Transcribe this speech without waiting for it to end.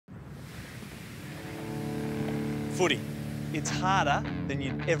Footy. It's harder than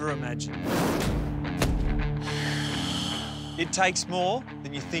you'd ever imagine. It takes more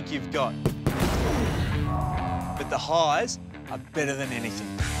than you think you've got. But the highs are better than anything.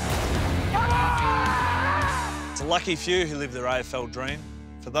 It's a lucky few who live their AFL dream.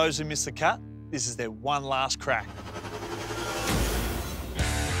 For those who miss the cut, this is their one last crack.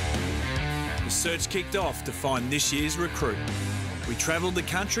 The search kicked off to find this year's recruit. We travelled the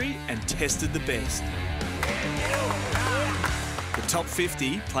country and tested the best. The top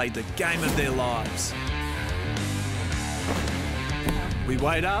 50 played the game of their lives. We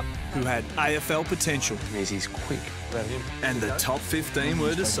weighed up who had AFL potential. He's quick. And the top 15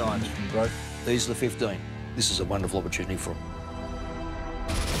 were decided. These are the 15. This is a wonderful opportunity for them.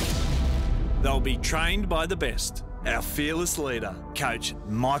 They'll be trained by the best. Our fearless leader, Coach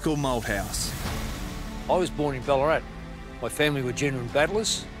Michael Malthouse. I was born in Ballarat. My family were genuine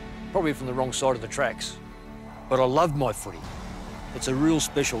battlers, probably from the wrong side of the tracks. But I loved my footy. It's a real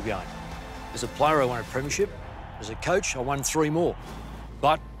special game. As a player, I won a premiership. As a coach, I won 3 more.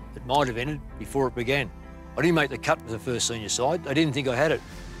 But it might have ended before it began. I didn't make the cut with the first senior side. They didn't think I had it.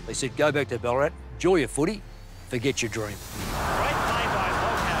 They said, go back to Ballarat, enjoy your footy, forget your dream. Great play by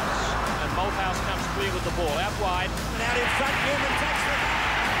Malthouse. And Malthouse comes clear with the ball. Out wide. And out in front, Newman takes the back.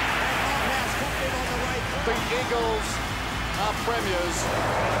 And Malthouse comes in on the way. The Eagles are premiers.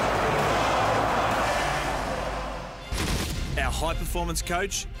 Our high-performance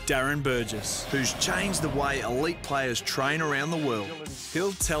coach, Darren Burgess, who's changed the way elite players train around the world.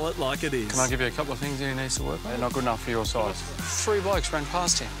 He'll tell it like it is. Can I give you a couple of things he needs to work on? They're not good enough for your size. 3 blokes ran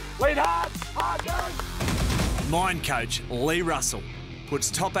past him. Lead hard! Hard going! Mind coach, Lee Russell, puts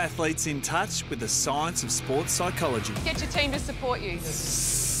top athletes in touch with the science of sports psychology. Get your team to support you.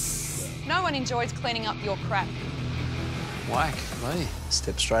 No one enjoys cleaning up your crap. Whack, me.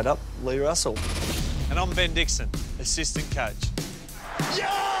 Step straight up, Lee Russell. And I'm Ben Dixon, assistant coach. Yeah!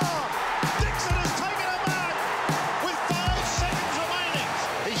 Dixon has taken a mark with 5 seconds remaining.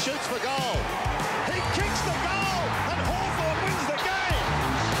 He shoots for goal. He kicks the goal, and Hawthorn wins the game.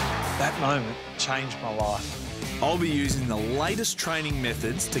 That moment changed my life. I'll be using the latest training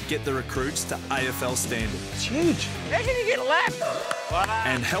methods to get the recruits to AFL standard. It's huge. How can you get lapped?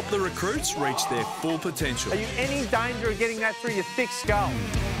 And help the recruits reach their full potential. Are you any danger of getting that through your thick skull?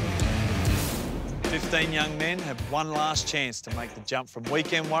 15 young men have one last chance to make the jump from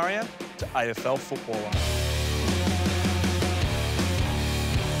weekend warrior to AFL footballer.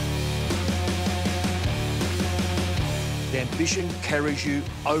 The ambition carries you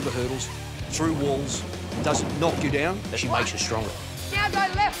over hurdles, through walls, doesn't knock you down, actually makes you stronger. Now go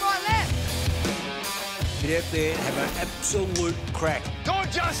left, right, left. Get out there and have an absolute crack. Go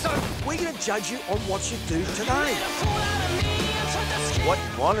on, Justin! We're going to judge you on what you do today. What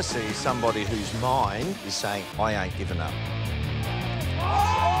you want to see is somebody whose mind is saying, I ain't giving up.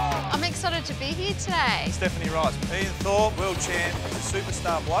 I'm excited to be here today. Stephanie Rice, Ian Thorpe, world champ,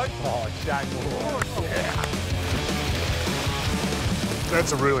 superstar bloke. Oh, Shane Moore. Yeah.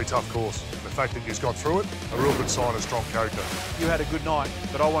 That's a really tough course. The fact that he's got through it, a real good sign of strong character. You had a good night,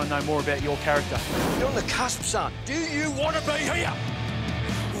 but I want to know more about your character. You're on the cusp, son. Do you want to be here?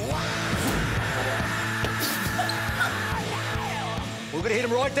 We're going to hit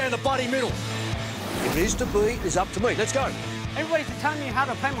him right down the bloody middle. If it is to be, it's up to me. Let's go. Everybody's telling me how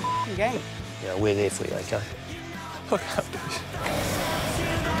to play my game. Yeah, we're there for you, OK?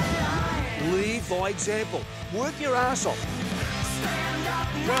 Lead by example. Work your ass off.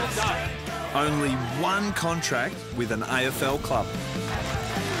 Well done. Only one contract with an AFL club.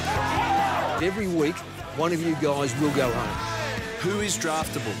 Every week, one of you guys will go home. Who is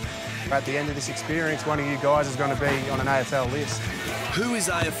draftable? At the end of this experience, one of you guys is going to be on an AFL list. Who is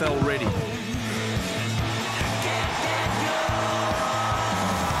AFL ready?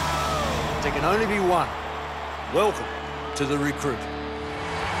 There can only be one. Welcome to the recruit.